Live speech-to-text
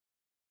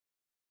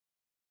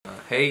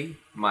Hey,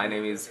 my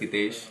name is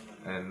Hitesh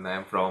and I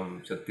am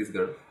from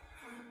Chhattisgarh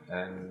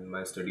and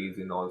my studies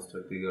in all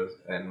Chhattisgarh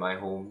and my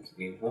home's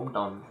in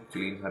hometown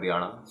actually in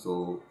Haryana.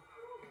 So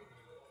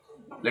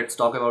let's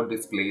talk about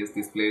this place.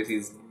 This place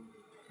is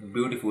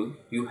beautiful.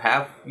 You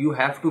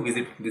have to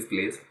visit this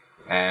place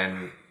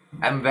and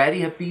I'm very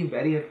happy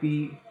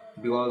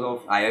because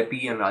of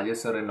IIP and Rajesh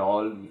sir and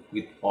all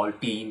with all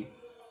team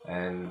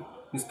and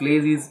this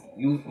place is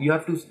you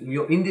have to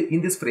you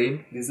in this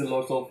frame there's a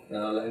lot of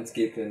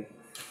landscape and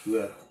you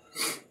have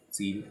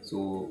seen.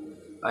 So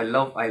I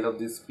love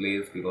this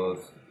place because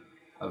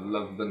I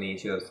love the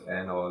natures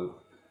and all,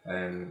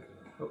 and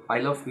I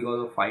love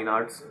because of fine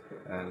arts,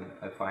 and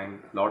I find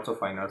lots of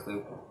fine arts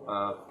like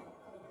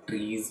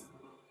trees,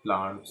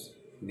 plants,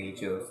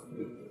 natures.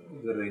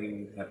 The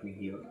raining happening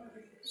here.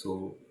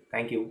 So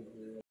thank you.